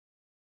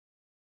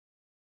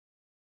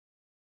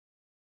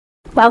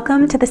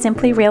Welcome to the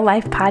Simply Real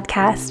Life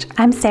podcast.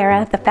 I'm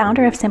Sarah, the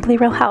founder of Simply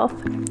Real Health,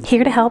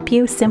 here to help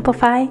you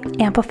simplify,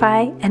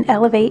 amplify, and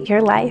elevate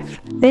your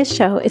life. This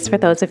show is for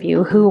those of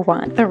you who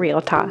want the real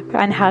talk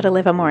on how to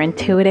live a more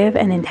intuitive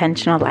and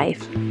intentional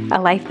life,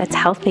 a life that's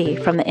healthy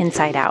from the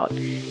inside out,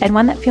 and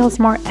one that feels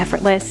more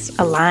effortless,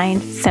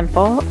 aligned,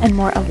 simple, and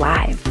more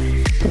alive.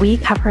 We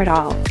cover it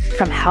all,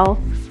 from health,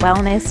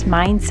 wellness,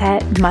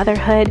 mindset,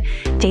 motherhood,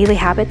 daily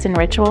habits and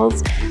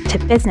rituals, to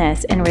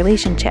business and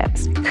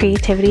relationships,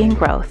 creativity and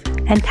growth,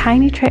 and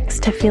tiny tricks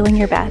to feeling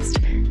your best,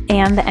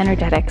 and the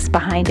energetics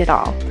behind it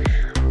all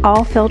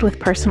filled with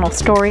personal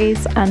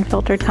stories,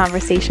 unfiltered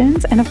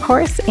conversations, and of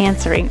course,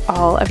 answering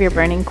all of your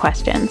burning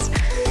questions,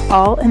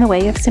 all in the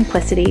way of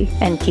simplicity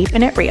and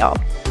keeping it real,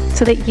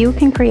 so that you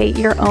can create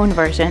your own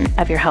version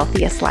of your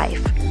healthiest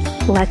life.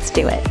 Let's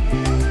do it.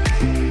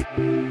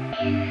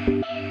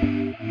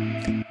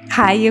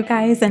 Hi, you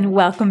guys, and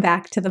welcome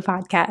back to the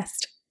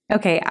podcast.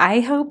 Okay,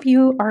 I hope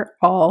you are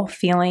all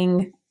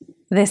feeling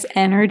this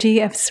energy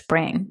of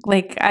spring.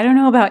 Like, I don't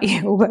know about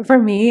you, but for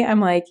me,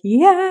 I'm like,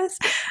 yes,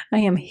 I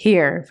am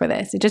here for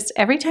this. It just,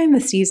 every time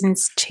the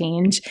seasons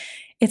change,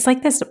 it's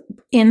like this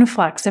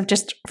influx of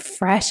just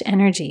fresh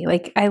energy.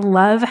 Like, I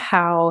love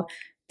how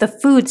the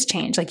foods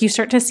change. Like, you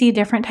start to see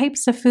different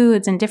types of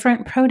foods and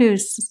different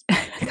produce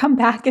come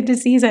back into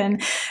season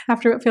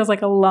after it feels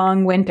like a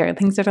long winter.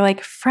 Things that are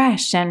like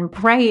fresh and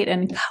bright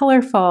and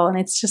colorful. And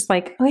it's just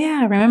like, oh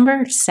yeah,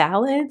 remember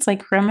salads?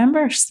 Like,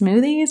 remember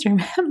smoothies?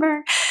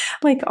 Remember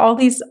like all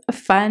these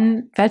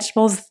fun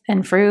vegetables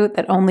and fruit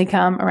that only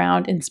come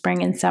around in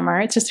spring and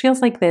summer. It just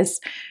feels like this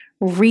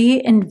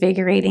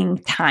reinvigorating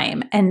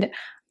time. And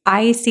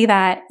I see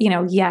that,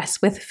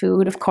 yes, with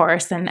food, of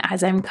course, and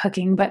as I'm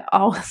cooking, but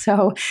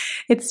also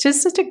it's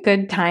just such a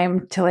good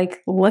time to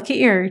like look at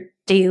your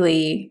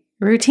daily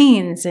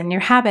routines and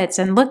your habits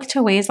and look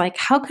to ways like,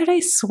 how could I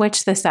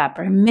switch this up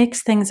or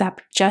mix things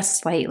up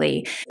just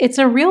slightly? It's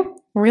a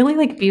really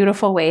like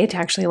beautiful way to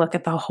actually look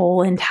at the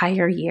whole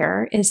entire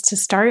year, is to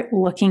start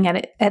looking at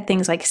it, at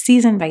things like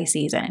season by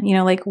season.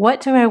 Like, what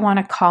do I want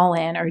to call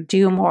in or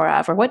do more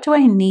of, or what do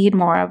I need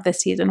more of this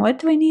season? What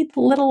do I need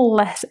a little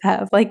less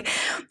of? Like,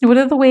 what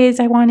are the ways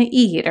I want to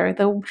eat, or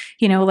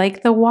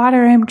like the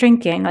water I'm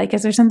drinking? Like,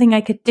 is there something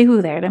I could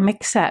do there to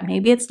mix up?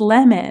 Maybe it's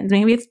lemons,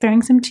 maybe it's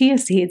throwing some chia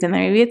seeds in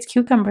there, maybe it's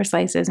cucumber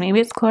slices,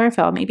 maybe it's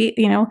chlorophyll, maybe,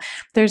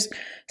 there's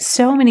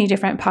so many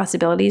different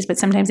possibilities, but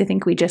sometimes I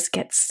think we just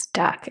get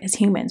stuck as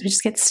humans. We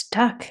just get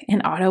stuck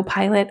in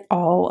autopilot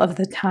all of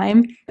the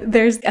time.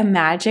 There's a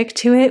magic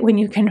to it when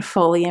you can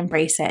fully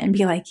embrace it and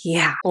be like,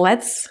 yeah,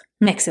 let's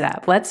mix it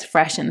up. Let's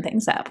freshen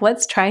things up.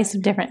 Let's try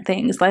some different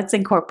things. Let's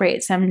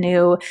incorporate some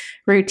new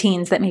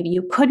routines that maybe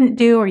you couldn't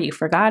do or you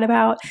forgot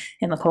about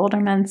in the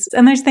colder months.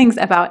 And there's things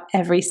about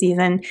every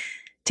season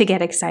to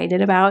get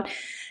excited about.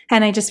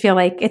 And I just feel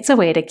like it's a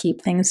way to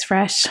keep things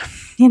fresh.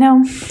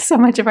 So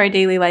much of our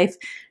daily life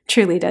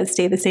truly does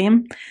stay the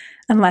same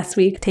unless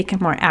we take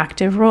a more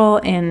active role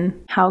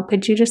in how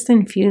could you just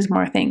infuse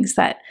more things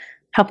that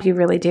help you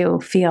really do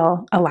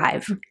feel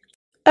alive.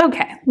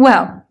 Okay,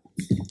 well,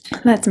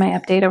 that's my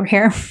update over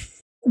here.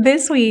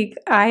 This week,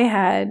 I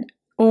had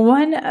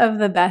one of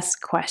the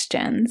best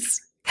questions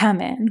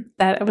come in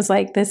that I was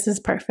like, this is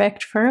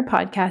perfect for a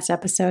podcast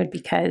episode,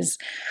 because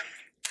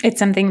it's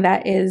something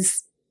that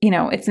is,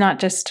 it's not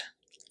just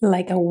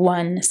like a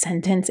one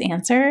sentence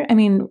answer. I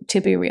mean,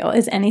 to be real,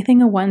 is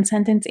anything a one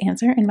sentence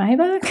answer in my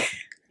book?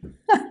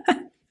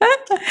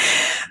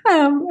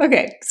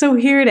 Okay, so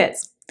here it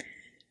is.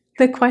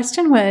 The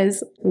question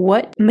was,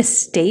 what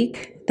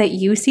mistake that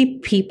you see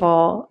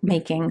people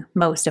making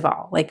most of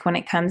all, like when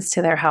it comes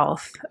to their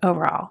health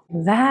overall?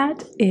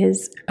 That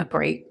is a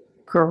great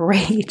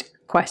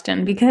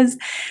question, because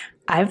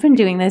I've been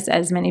doing this,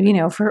 as many of you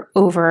know, for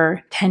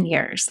over 10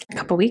 years. A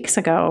couple weeks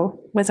ago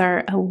was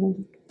our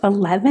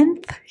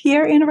 11th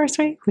year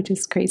anniversary, which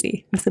is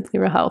crazy, of Simply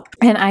Real Health.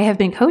 And I have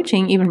been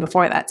coaching even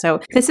before that. So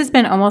this has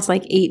been almost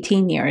like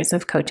 18 years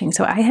of coaching.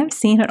 So I have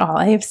seen it all.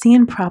 I have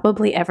seen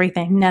probably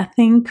everything.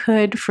 Nothing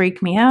could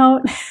freak me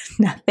out.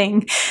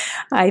 Nothing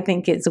I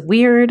think is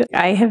weird.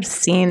 I have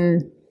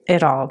seen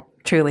it all,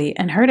 truly,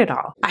 and heard it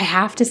all. I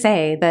have to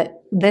say that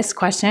this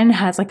question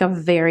has like a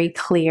very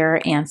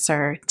clear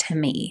answer to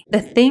me.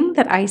 The thing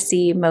that I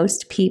see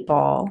most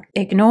people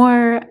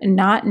ignore,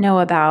 not know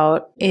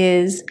about,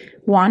 is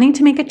wanting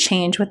to make a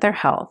change with their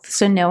health.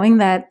 So knowing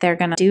that they're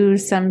going to do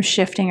some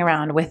shifting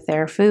around with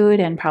their food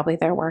and probably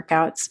their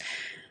workouts.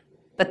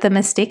 But the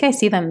mistake I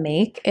see them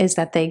make is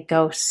that they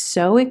go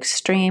so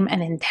extreme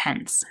and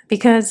intense,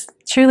 because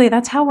truly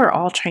that's how we're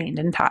all trained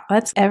and taught.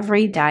 That's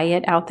every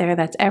diet out there.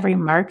 That's every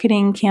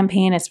marketing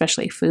campaign,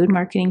 especially food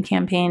marketing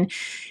campaign,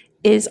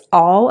 is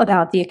all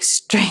about the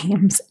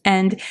extremes.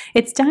 And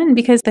it's done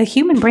because the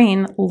human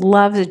brain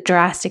loves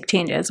drastic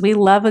changes. We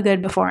love a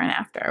good before and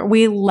after.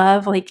 We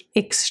love like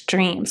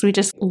extremes. We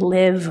just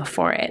live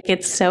for it.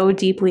 It's so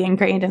deeply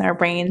ingrained in our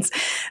brains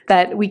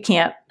that we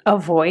can't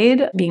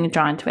avoid being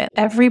drawn to it.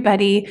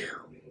 Everybody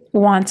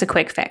wants a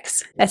quick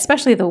fix,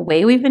 especially the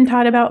way we've been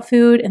taught about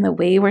food and the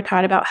way we're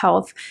taught about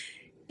health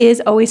is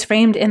always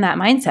framed in that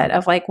mindset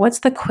of like, what's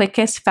the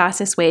quickest,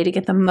 fastest way to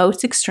get the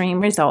most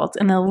extreme results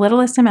in the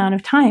littlest amount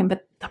of time?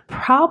 But the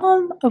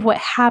problem of what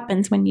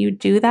happens when you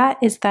do that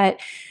is that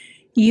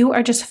you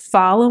are just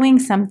following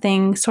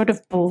something sort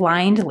of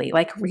blindly,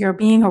 like you're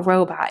being a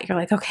robot. You're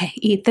like, okay,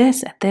 eat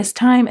this at this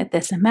time, at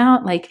this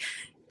amount, like,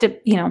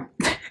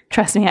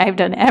 trust me, I've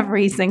done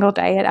every single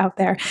diet out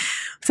there.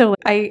 So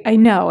I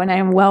know, and I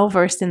am well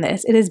versed in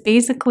this. It is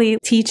basically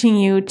teaching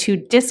you to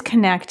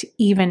disconnect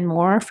even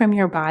more from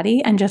your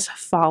body and just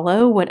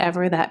follow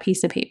whatever that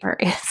piece of paper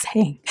is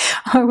saying,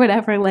 or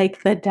whatever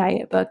like the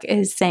diet book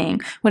is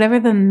saying, whatever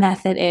the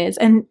method is.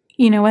 And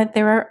you know what?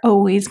 There are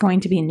always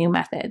going to be new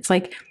methods.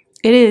 Like,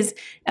 it is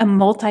a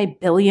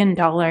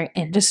multi-billion-dollar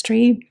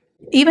industry,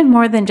 even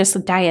more than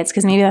just diets,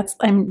 because maybe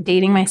I'm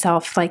dating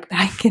myself, like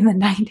back in the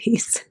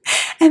 90s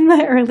and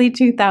the early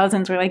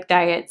 2000s were like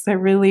diets. There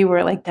really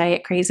were like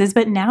diet crazes,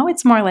 but now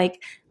it's more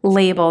like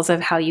labels of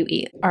how you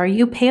eat. Are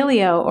you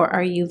paleo or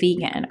are you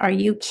vegan? Are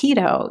you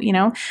keto?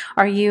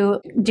 Are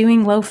you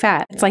doing low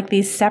fat? It's like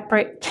these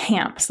separate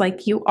camps,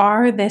 like you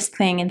are this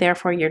thing and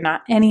therefore you're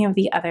not any of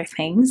the other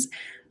things.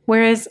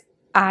 Whereas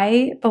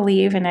I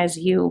believe, and as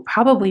you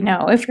probably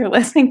know, if you're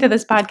listening to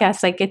this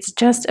podcast, like it's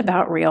just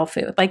about real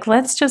food. Like,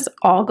 let's just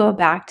all go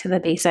back to the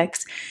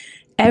basics,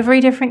 every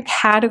different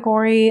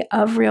category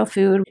of real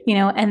food,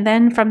 and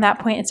then from that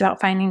point, it's about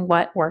finding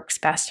what works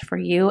best for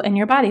you and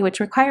your body, which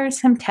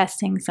requires some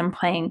testing, some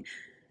playing.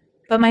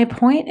 But my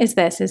point is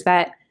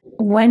that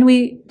when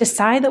we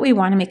decide that we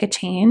want to make a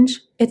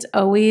change, it's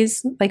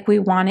always like we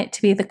want it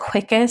to be the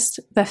quickest,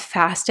 the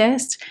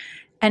fastest,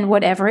 and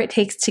whatever it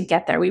takes to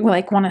get there. We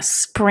want to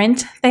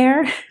sprint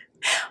there.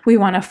 We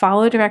want to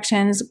follow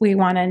directions. We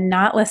want to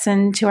not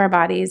listen to our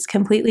bodies,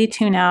 completely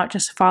tune out,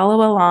 just follow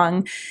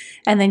along,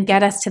 and then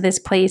get us to this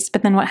place.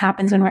 But then what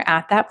happens when we're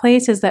at that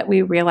place is that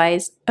we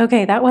realize,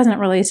 okay, that wasn't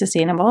really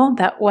sustainable.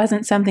 That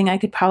wasn't something I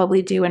could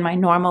probably do in my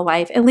normal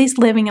life, at least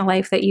living a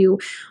life that you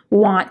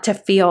want to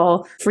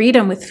feel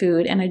freedom with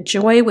food and a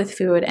joy with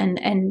food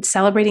and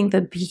celebrating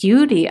the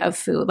beauty of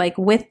food, like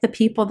with the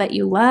people that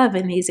you love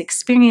and these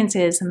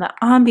experiences and the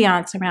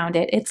ambiance around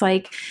it. It's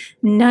like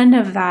none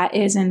of that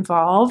is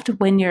involved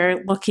when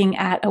you're looking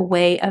at a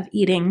way of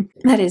eating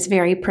that is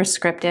very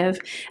prescriptive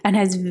and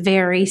has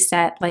very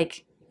set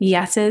like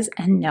yeses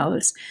and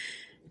nos.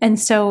 And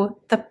so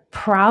the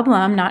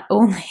problem, not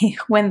only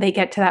when they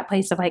get to that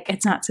place of like,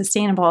 it's not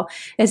sustainable,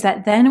 is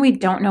that then we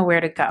don't know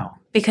where to go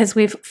because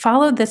we've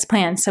followed this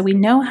plan. So we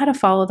know how to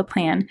follow the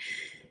plan.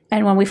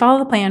 And when we follow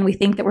the plan, we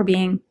think that we're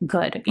being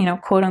good,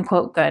 quote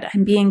unquote good.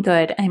 I'm being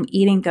good. I'm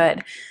eating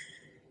good.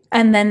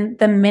 And then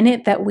the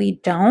minute that we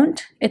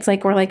don't, it's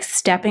like we're like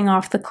stepping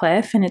off the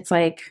cliff and it's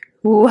like,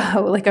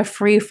 whoa, like a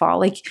free fall.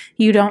 Like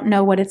you don't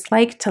know what it's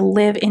like to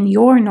live in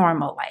your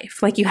normal life.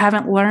 Like you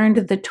haven't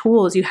learned the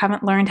tools. You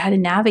haven't learned how to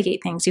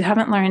navigate things. You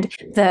haven't learned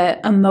the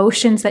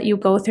emotions that you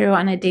go through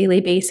on a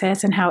daily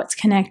basis and how it's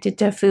connected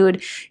to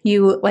food.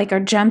 You like are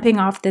jumping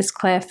off this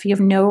cliff. You have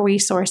no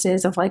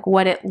resources of like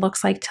what it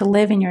looks like to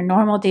live in your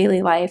normal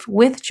daily life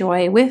with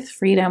joy, with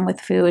freedom,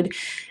 with food,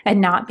 and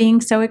not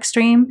being so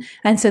extreme.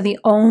 And so the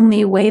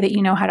only way that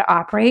you know how to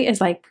operate is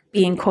like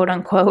being quote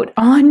unquote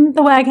on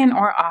the wagon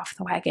or off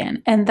the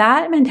wagon. And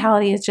that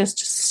mentality is just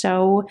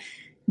so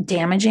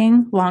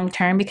damaging long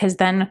term because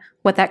then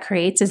what that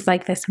creates is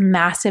like this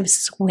massive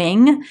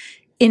swing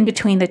in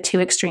between the two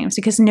extremes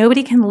because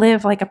nobody can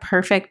live like a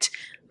perfect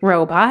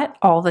robot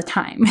all the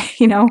time,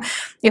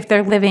 if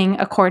they're living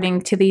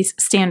according to these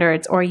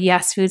standards or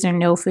yes foods or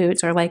no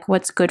foods or like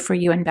what's good for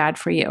you and bad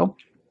for you.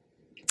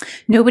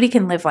 Nobody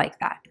can live like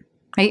that.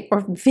 Right?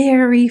 Or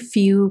very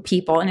few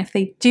people. And if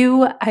they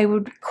do, I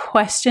would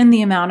question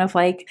the amount of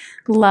like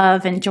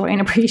love and joy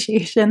and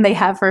appreciation they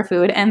have for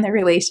food and their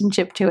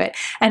relationship to it.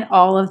 And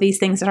all of these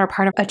things that are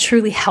part of a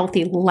truly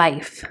healthy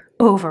life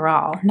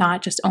overall,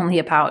 not just only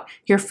about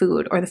your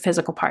food or the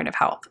physical part of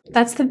health.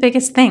 That's the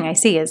biggest thing I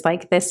see is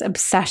like this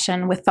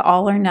obsession with the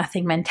all or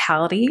nothing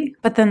mentality,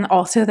 but then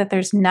also that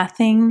there's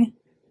nothing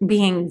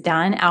being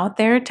done out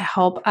there to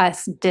help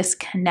us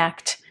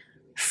disconnect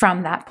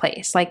from that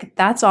place. Like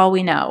that's all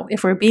we know.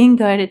 If we're being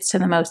good, it's to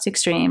the most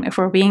extreme. If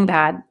we're being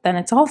bad, then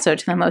it's also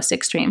to the most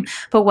extreme.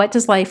 But what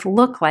does life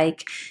look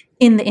like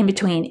in the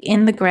in-between,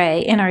 in the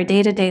gray, in our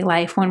day-to-day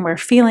life when we're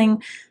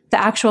feeling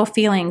the actual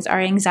feelings,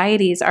 our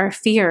anxieties, our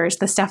fears,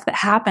 the stuff that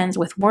happens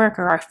with work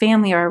or our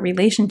family or our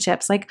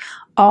relationships, like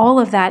all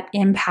of that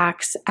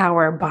impacts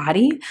our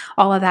body.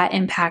 All of that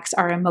impacts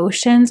our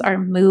emotions, our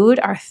mood,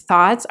 our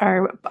thoughts,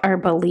 our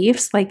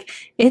beliefs. Like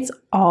it's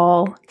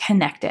all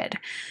connected.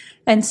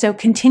 And so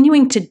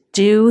continuing to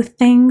do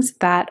things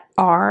that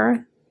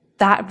are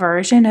that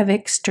version of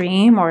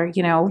extreme or,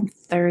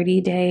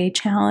 30-day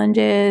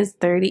challenges,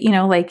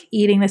 like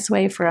eating this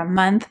way for a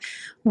month,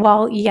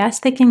 while yes,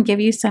 they can give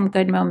you some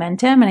good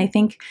momentum. And I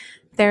think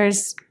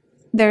there's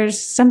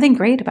something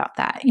great about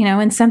that,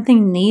 and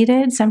something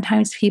needed.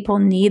 Sometimes people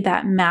need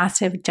that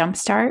massive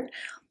jumpstart,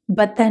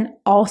 but then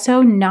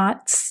also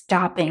not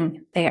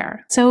stopping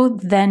there. So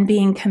then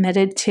being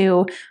committed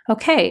to,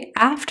 okay,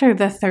 after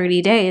the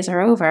 30 days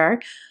are over,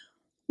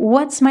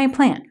 what's my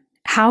plan?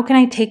 How can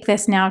I take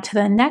this now to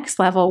the next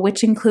level,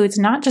 which includes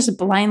not just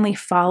blindly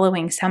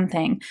following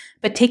something,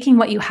 but taking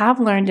what you have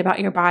learned about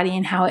your body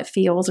and how it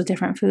feels with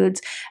different foods.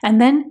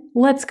 And then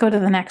let's go to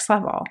the next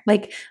level.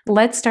 Like,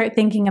 let's start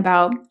thinking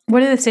about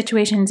what are the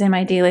situations in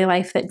my daily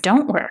life that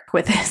don't work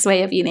with this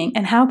way of eating,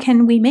 and how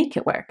can we make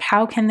it work?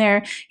 How can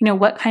there,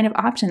 what kind of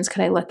options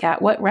could I look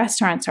at? What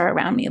restaurants are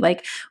around me?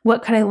 Like,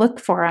 what could I look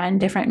for on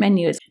different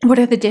menus? What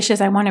are the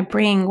dishes I want to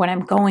bring when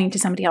I'm going to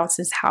somebody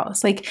else's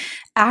house? Like,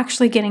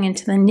 actually getting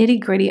into the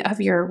nitty-gritty of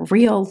your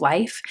real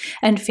life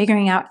and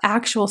figuring out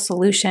actual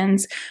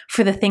solutions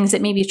for the things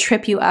that maybe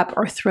trip you up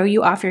or throw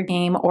you off your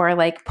game or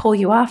like pull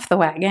you off the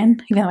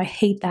wagon, even though I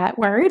hate that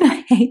word.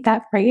 I hate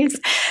that phrase.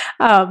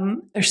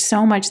 There's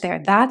so much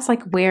there. That's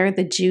like where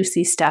the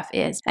juicy stuff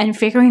is. And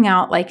figuring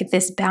out like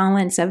this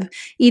balance of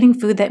eating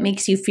food that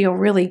makes you feel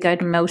really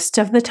good most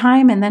of the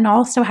time, and then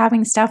also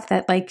having stuff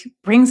that like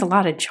brings a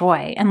lot of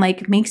joy and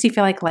like makes you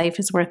feel like life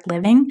is worth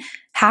living.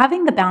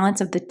 Having the balance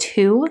of the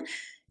two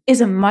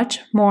is a much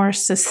more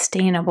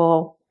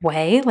sustainable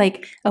way,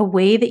 like a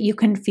way that you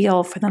can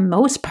feel for the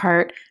most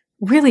part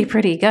really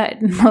pretty good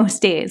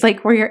most days,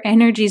 like where your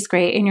energy is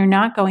great and you're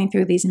not going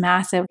through these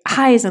massive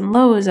highs and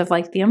lows of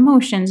like the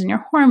emotions and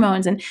your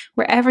hormones and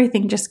where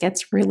everything just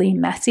gets really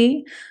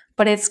messy.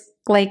 But it's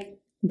like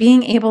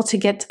being able to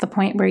get to the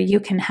point where you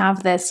can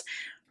have this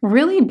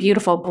really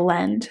beautiful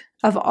blend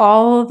of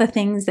all the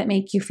things that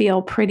make you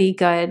feel pretty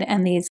good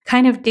and these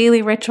kind of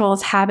daily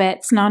rituals,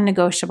 habits,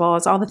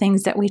 non-negotiables, all the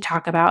things that we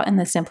talk about in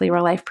the Simply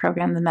Real Life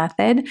program, the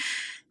method,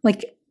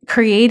 like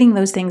creating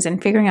those things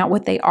and figuring out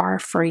what they are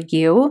for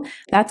you.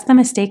 That's the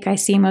mistake I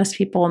see most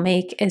people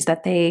make, is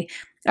that they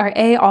are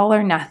A, all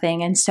or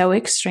nothing and so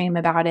extreme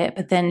about it,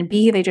 but then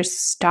B, they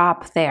just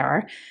stop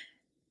there.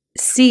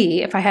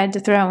 C, if I had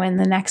to throw in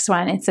the next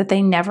one, it's that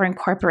they never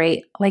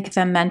incorporate like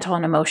the mental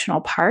and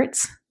emotional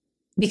parts,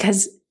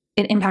 because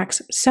it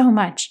impacts so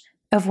much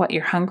of what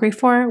you're hungry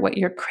for, what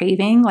you're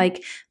craving,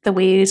 like the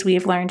ways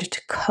we've learned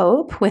to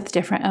cope with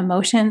different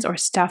emotions or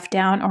stuff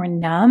down or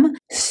numb.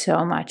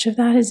 So much of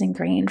that is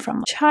ingrained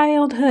from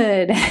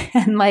childhood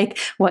and like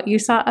what you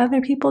saw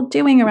other people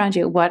doing around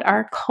you, what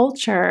our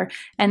culture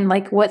and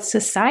like what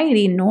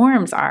society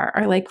norms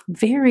are like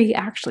very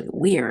actually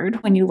weird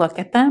when you look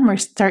at them or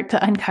start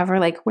to uncover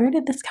like, where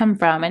did this come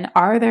from? And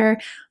are there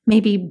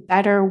maybe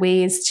better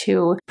ways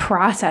to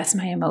process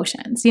my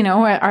emotions,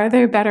 or are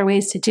there better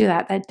ways to do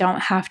that don't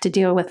have to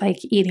deal with like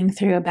eating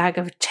through a bag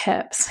of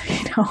chips,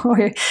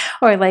 or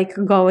like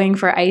going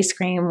for ice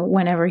cream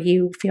whenever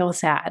you feel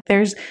sad.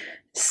 There's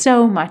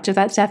so much of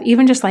that stuff,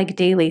 even just like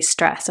daily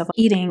stress of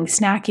eating,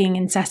 snacking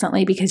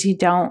incessantly because you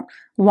don't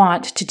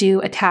want to do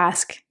a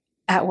task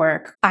at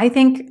work. I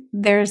think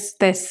there's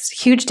this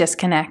huge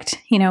disconnect,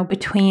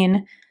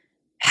 between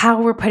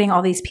how we're putting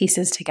all these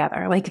pieces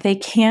together. Like they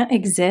can't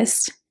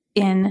exist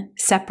in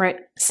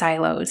separate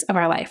silos of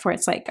our life, where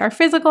it's like our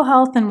physical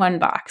health in one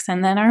box,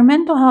 and then our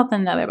mental health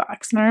in another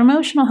box, and our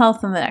emotional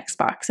health in the next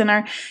box, and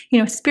our,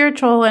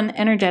 spiritual and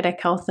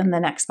energetic health in the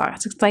next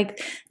box. It's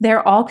like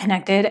they're all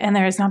connected, and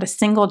there is not a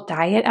single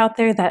diet out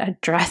there that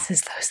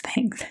addresses those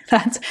things.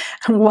 That's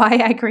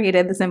why I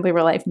created the Simply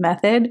Real Life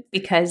method,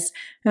 because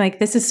I'm like,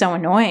 this is so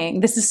annoying.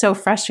 This is so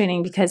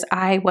frustrating, because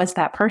I was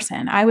that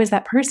person. I was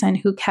that person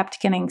who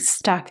kept getting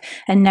stuck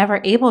and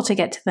never able to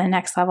get to the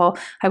next level.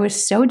 I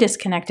was so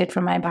disconnected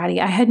from my body.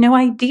 I had no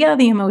idea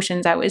the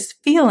emotions I was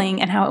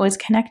feeling and how it was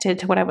connected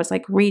to what I was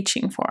like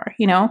reaching for,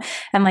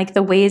 and like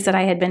the ways that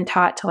I had been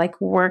taught to like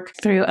work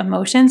through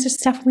emotions is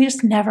stuff we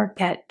just never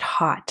get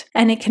taught.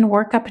 And it can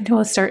work up until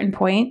a certain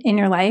point in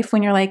your life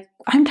when you're like,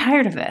 I'm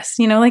tired of this,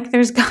 like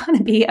there's got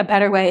to be a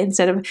better way,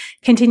 instead of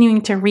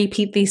continuing to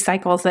repeat these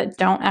cycles that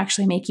don't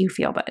actually make you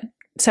feel good.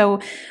 So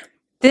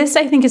this,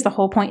 I think, is the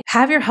whole point.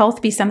 Have your health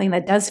be something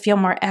that does feel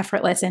more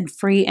effortless and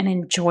free and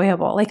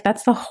enjoyable. Like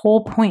that's the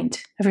whole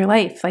point of your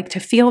life, like to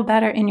feel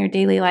better in your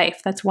daily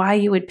life. That's why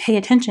you would pay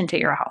attention to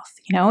your health.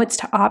 It's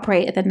to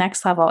operate at the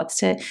next level. It's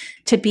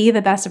to be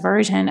the best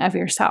version of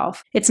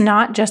yourself. It's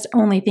not just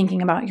only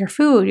thinking about your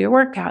food, your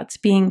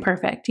workouts, being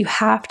perfect. You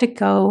have to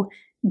go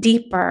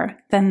deeper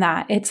than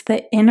that. It's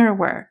the inner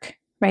work,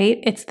 right?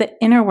 It's the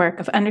inner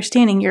work of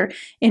understanding your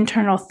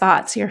internal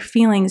thoughts, your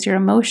feelings, your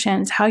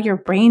emotions, how your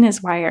brain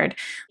is wired.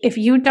 If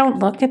you don't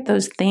look at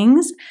those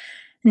things,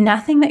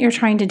 nothing that you're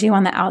trying to do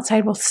on the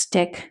outside will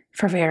stick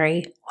for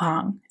very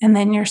long. And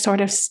then you're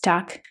sort of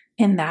stuck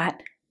in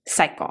that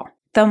cycle.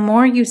 The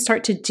more you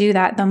start to do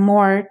that, the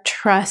more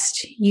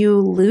trust you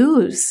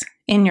lose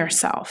in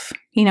yourself.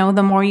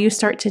 The more you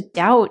start to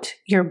doubt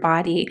your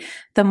body,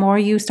 the more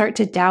you start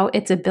to doubt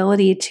its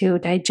ability to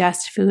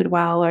digest food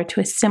well, or to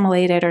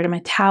assimilate it, or to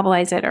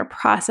metabolize it, or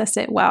process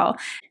it well.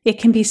 It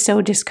can be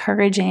so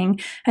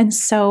discouraging and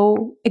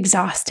so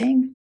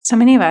exhausting. So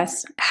many of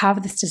us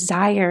have this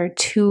desire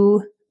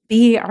to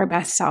be our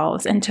best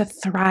selves and to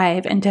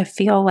thrive and to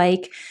feel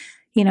like,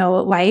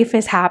 life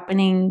is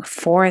happening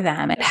for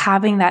them.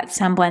 Having that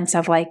semblance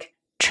of like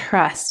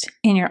trust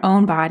in your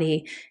own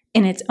body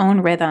in its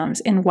own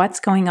rhythms, in what's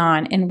going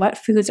on, in what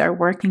foods are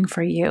working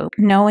for you,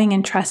 knowing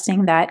and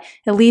trusting that,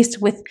 at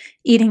least with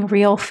eating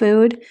real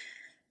food,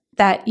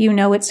 that you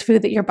know it's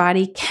food that your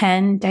body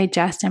can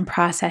digest and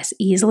process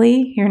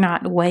easily. You're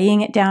not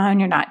weighing it down.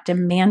 You're not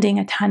demanding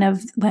a ton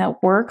of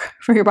work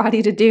for your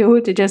body to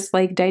do to just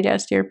like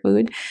digest your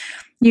food.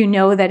 You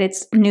know that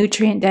it's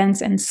nutrient dense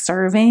and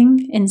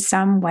serving in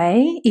some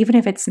way, even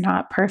if it's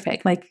not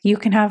perfect. Like you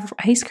can have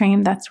ice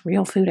cream that's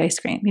real food ice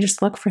cream. You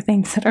just look for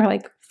things that are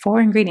like 4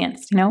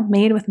 ingredients,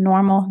 made with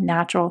normal,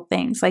 natural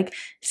things. Like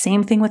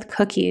same thing with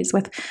cookies,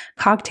 with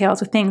cocktails,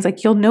 with things.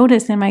 Like you'll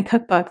notice in my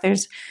cookbook,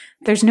 there's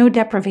no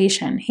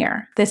deprivation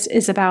here. This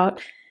is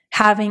about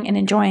having and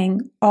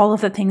enjoying all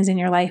of the things in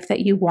your life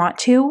that you want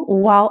to,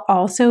 while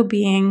also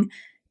being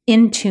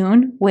in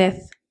tune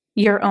with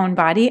your own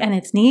body and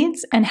its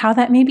needs, and how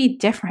that may be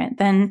different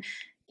than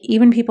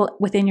even people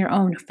within your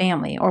own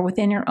family or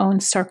within your own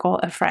circle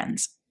of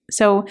friends.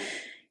 So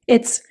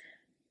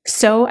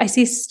I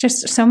see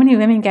just so many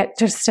women get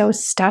just so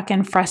stuck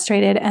and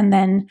frustrated and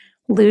then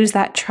lose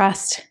that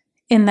trust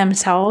in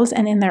themselves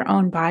and in their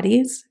own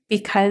bodies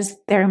because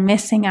they're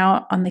missing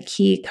out on the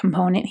key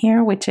component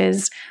here, which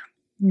is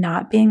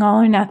not being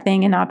all or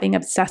nothing and not being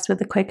obsessed with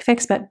the quick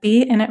fix, but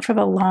be in it for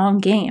the long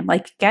game.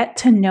 Like get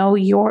to know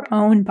your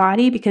own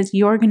body, because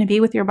you're going to be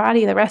with your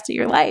body the rest of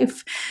your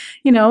life.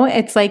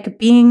 It's like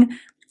being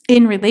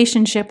in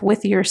relationship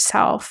with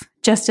yourself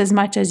just as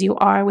much as you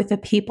are with the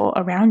people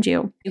around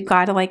you. You've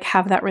got to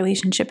have that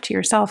relationship to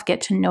yourself,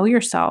 get to know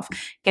yourself,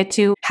 get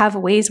to have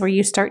ways where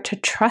you start to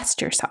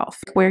trust yourself,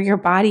 where your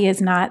body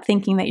is not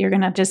thinking that you're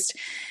going to just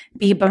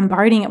be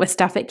bombarding it with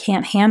stuff it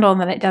can't handle and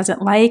that it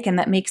doesn't like, and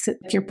that makes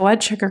your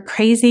blood sugar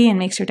crazy and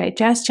makes your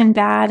digestion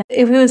bad.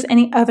 If it was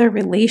any other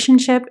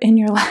relationship in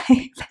your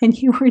life and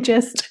you were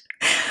just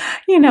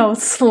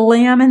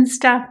slamming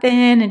stuff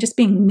in and just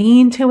being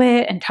mean to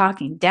it and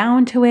talking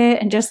down to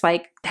it and just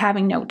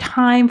having no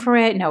time for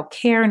it, no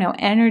care, no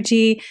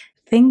energy,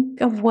 think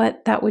of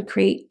what that would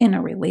create in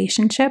a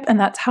relationship. And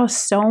that's how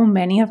so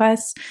many of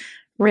us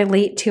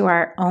relate to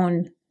our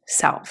own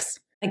selves.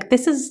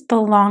 This is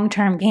the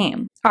long-term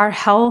game. Our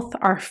health,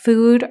 our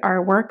food,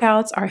 our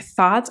workouts, our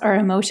thoughts, our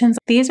emotions,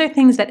 these are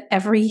things that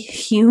every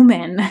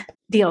human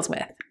deals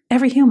with.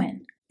 Every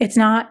human. It's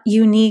not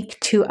unique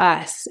to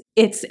us.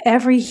 It's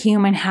every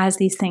human has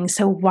these things.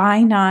 So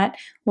why not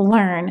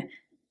learn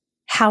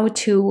how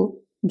to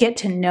get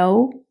to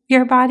know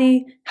your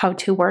body, how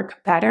to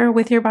work better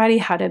with your body,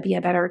 how to be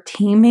a better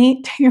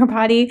teammate to your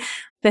body,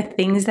 the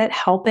things that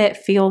help it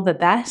feel the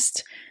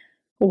best?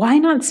 Why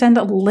not spend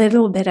a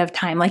little bit of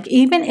time?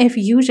 Even if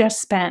you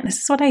just spend,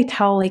 this is what I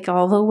tell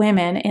all the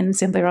women in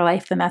Simply Real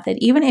Life, the method,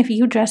 even if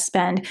you just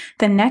spend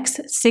the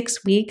next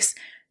 6 weeks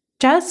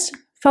just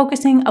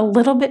focusing a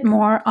little bit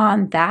more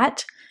on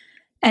that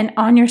and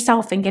on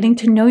yourself and getting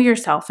to know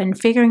yourself and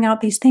figuring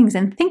out these things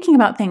and thinking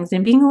about things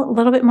and being a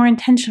little bit more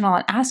intentional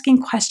and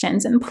asking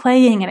questions and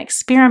playing and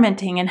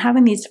experimenting and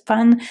having these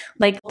fun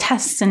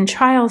tests and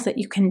trials that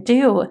you can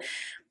do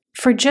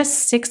for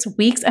just 6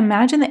 weeks,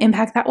 imagine the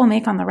impact that will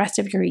make on the rest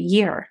of your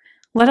year,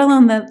 let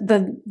alone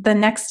the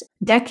next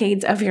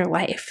decades of your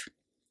life.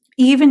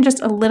 Even just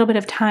a little bit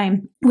of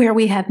time where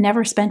we have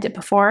never spent it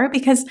before,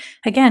 because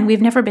again,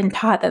 we've never been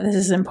taught that this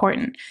is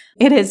important.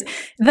 It is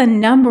the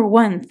number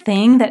one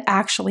thing that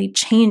actually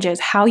changes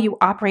how you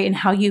operate and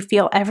how you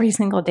feel every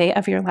single day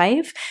of your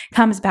life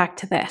comes back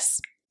to this.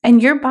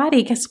 And your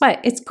body, guess what?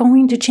 It's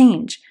going to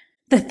change.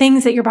 The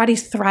things that your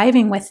body's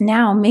thriving with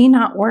now may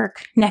not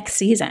work next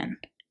season.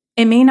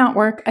 It may not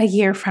work a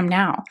year from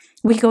now.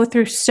 We go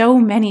through so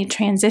many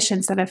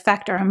transitions that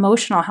affect our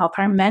emotional health,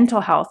 our mental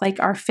health,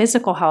 our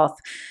physical health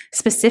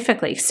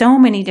specifically, so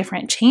many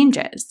different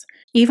changes,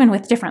 even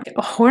with different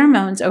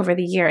hormones over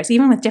the years,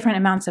 even with different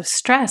amounts of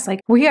stress.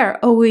 We are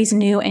always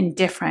new and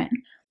different.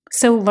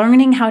 So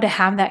learning how to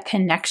have that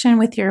connection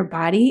with your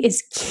body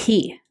is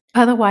key.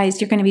 Otherwise,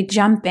 you're going to be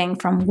jumping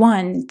from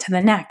one to the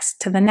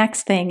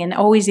next thing, and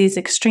always these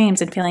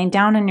extremes and feeling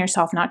down on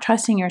yourself, not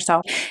trusting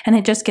yourself. And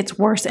it just gets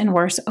worse and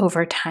worse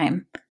over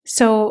time.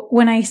 So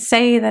when I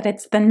say that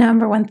it's the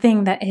number one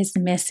thing that is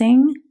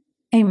missing,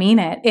 I mean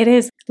it. It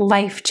is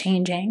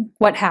life-changing.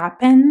 What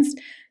happens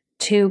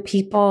to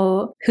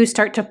people who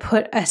start to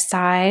put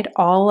aside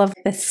all of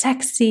the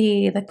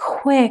sexy, the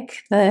quick,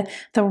 the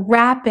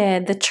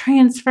rapid, the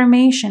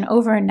transformation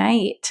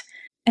overnight,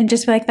 and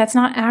just be that's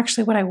not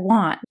actually what I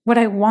want. What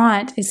I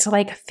want is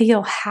to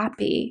feel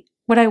happy.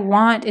 What I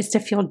want is to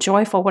feel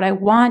joyful. What I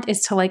want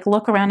is to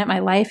look around at my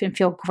life and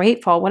feel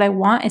grateful. What I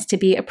want is to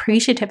be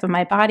appreciative of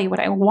my body. What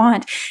I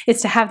want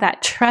is to have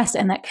that trust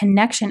and that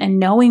connection and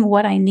knowing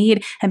what I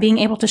need and being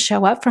able to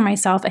show up for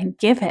myself and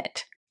give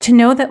it. To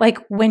know that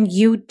when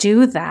you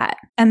do that,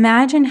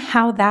 imagine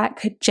how that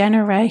could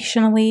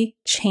generationally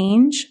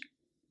change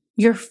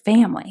your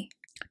family.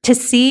 To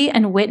see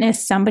and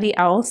witness somebody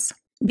else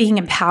being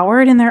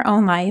empowered in their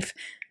own life,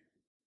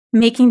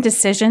 making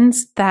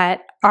decisions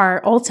that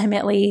are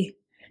ultimately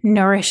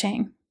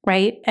nourishing,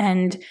 right?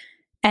 And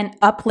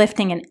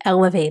uplifting and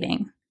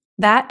elevating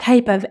that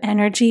type of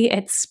energy,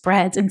 it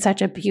spreads in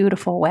such a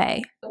beautiful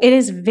way. It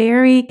is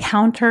very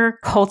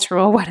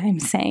countercultural what I'm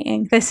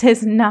saying. This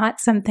is not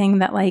something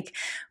that like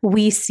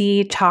we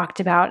see talked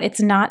about.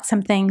 It's not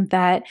something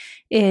that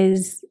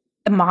is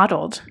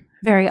modeled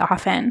very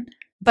often.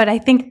 But I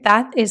think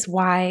that is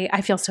why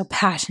I feel so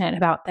passionate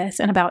about this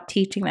and about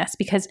teaching this,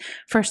 because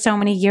for so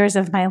many years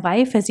of my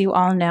life, as you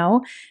all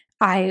know,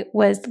 I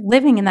was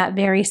living in that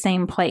very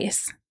same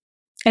place.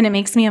 And it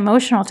makes me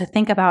emotional to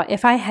think about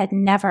if I had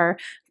never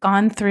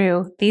gone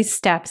through these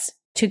steps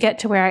to get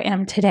to where I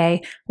am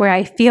today, where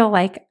I feel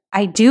like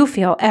I do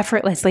feel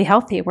effortlessly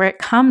healthy, where it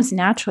comes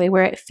naturally,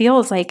 where it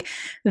feels like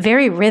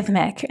very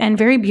rhythmic and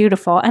very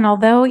beautiful. And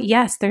although,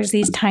 yes, there's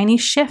these tiny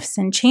shifts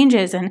and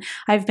changes, and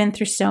I've been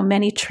through so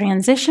many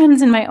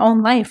transitions in my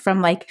own life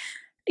from like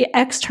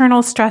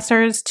external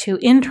stressors to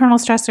internal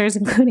stressors,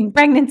 including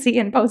pregnancy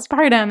and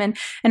postpartum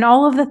and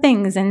all of the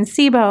things, and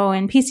SIBO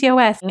and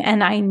PCOS.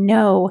 And I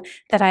know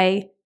that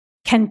I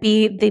can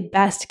be the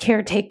best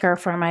caretaker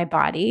for my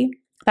body.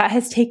 That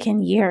has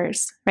taken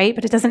years, right?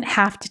 But it doesn't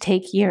have to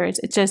take years.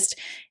 It just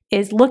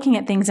is looking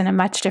at things in a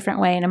much different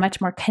way, in a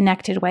much more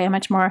connected way, a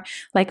much more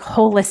like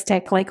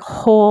holistic, like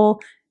whole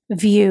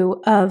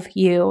view of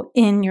you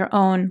in your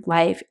own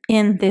life,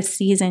 in this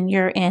season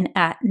you're in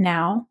at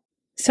now.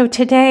 So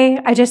today,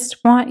 I just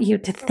want you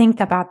to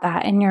think about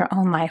that in your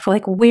own life.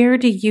 Like, where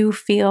do you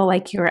feel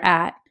like you're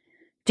at?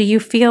 Do you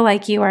feel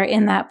like you are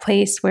in that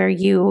place where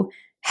you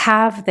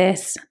have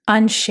this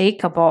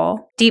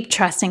unshakable, deep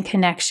trust and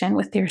connection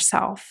with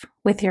yourself,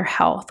 with your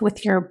health,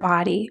 with your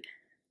body,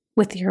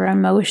 with your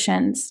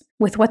emotions,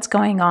 with what's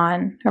going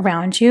on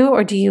around you?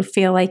 Or do you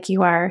feel like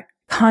you are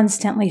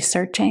constantly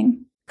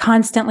searching,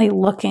 constantly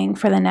looking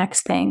for the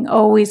next thing,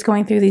 always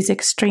going through these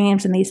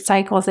extremes and these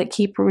cycles that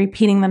keep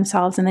repeating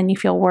themselves, and then you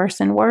feel worse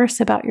and worse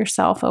about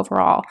yourself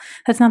overall?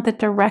 That's not the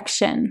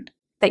direction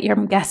that you're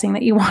guessing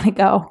that you want to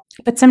go.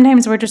 But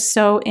sometimes we're just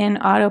so in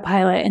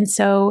autopilot and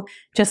so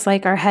just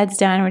like our heads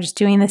down, we're just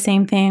doing the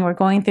same thing. We're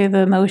going through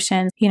the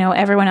motions. You know,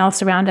 everyone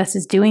else around us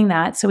is doing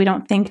that. So we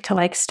don't think to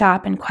like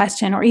stop and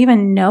question or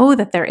even know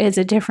that there is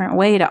a different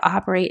way to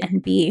operate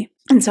and be.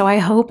 And so I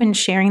hope in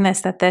sharing this,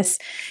 that this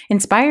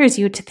inspires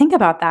you to think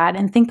about that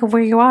and think of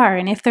where you are.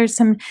 And if there's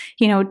some,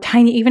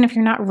 tiny, even if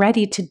you're not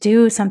ready to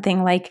do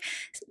something like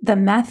the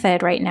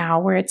method right now,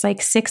 where it's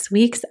like 6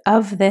 weeks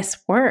of this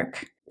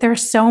work, there are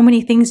so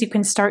many things you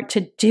can start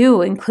to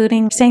do,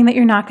 including saying that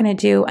you're not going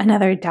to do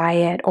another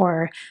diet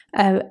or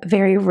a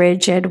very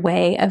rigid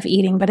way of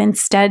eating, but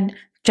instead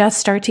just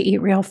start to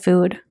eat real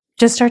food.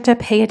 Just start to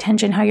pay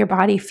attention how your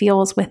body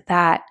feels with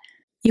that.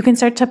 You can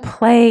start to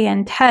play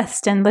and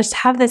test and just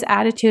have this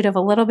attitude of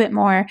a little bit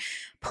more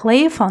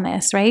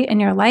playfulness, right, in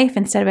your life,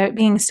 instead of it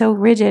being so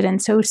rigid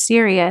and so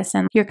serious,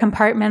 and you're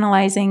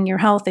compartmentalizing your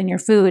health and your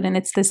food, and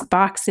it's this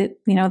box that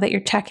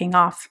you're checking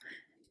off,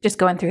 just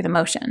going through the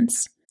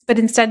motions. But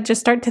instead,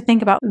 just start to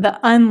think about the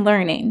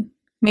unlearning,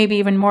 maybe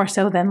even more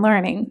so than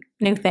learning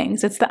new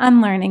things. It's the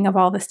unlearning of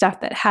all the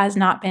stuff that has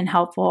not been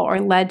helpful or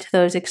led to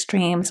those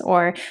extremes,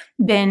 or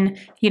been,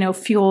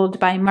 fueled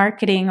by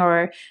marketing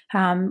or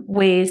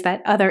ways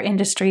that other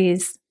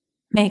industries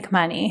make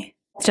money.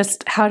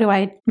 Just how do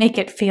I make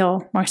it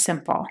feel more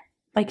simple?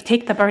 Like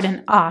take the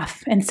burden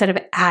off instead of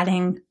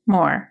adding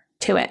more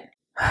to it.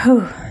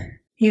 Whew.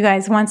 You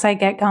guys, once I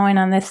get going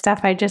on this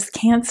stuff, I just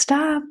can't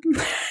stop.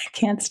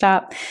 Can't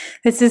stop.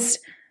 This is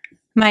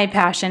my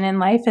passion in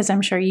life, as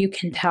I'm sure you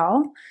can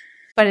tell.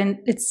 But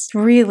it's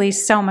really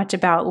so much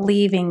about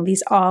leaving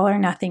these all or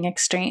nothing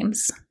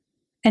extremes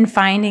and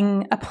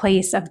finding a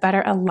place of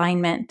better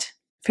alignment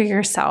for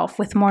yourself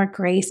with more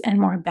grace and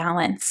more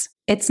balance.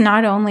 It's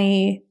not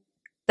only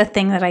the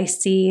thing that I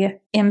see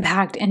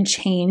impact and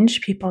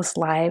change people's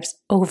lives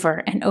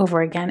over and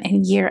over again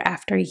and year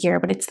after year,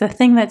 but it's the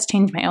thing that's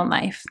changed my own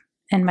life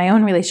and my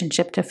own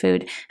relationship to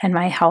food and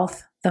my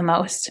health the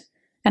most.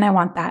 And I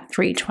want that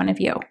for each one of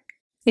you.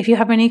 If you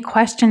have any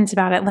questions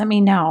about it, let me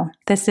know.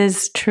 This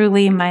is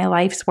truly my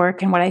life's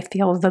work and what I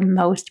feel the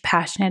most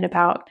passionate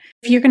about.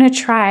 If you're going to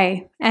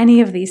try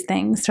any of these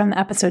things from the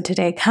episode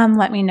today, come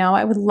let me know.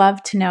 I would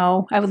love to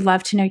know. I would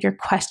love to know your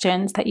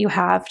questions that you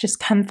have.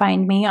 Just come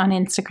find me on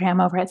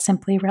Instagram over at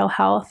Simply Real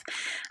Health.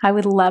 I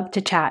would love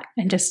to chat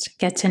and just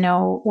get to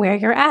know where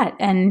you're at,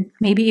 and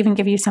maybe even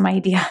give you some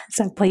ideas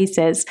of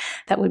places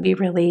that would be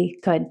really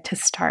good to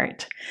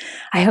start.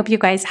 I hope you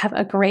guys have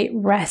a great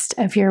rest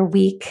of your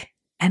week.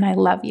 And I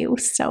love you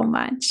so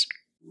much.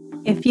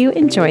 If you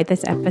enjoyed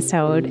this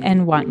episode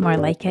and want more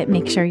like it,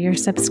 make sure you're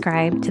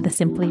subscribed to the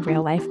Simply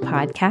Real Life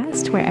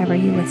podcast, wherever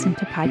you listen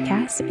to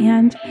podcasts,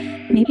 and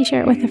maybe share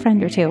it with a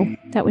friend or two.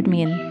 That would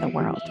mean the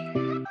world.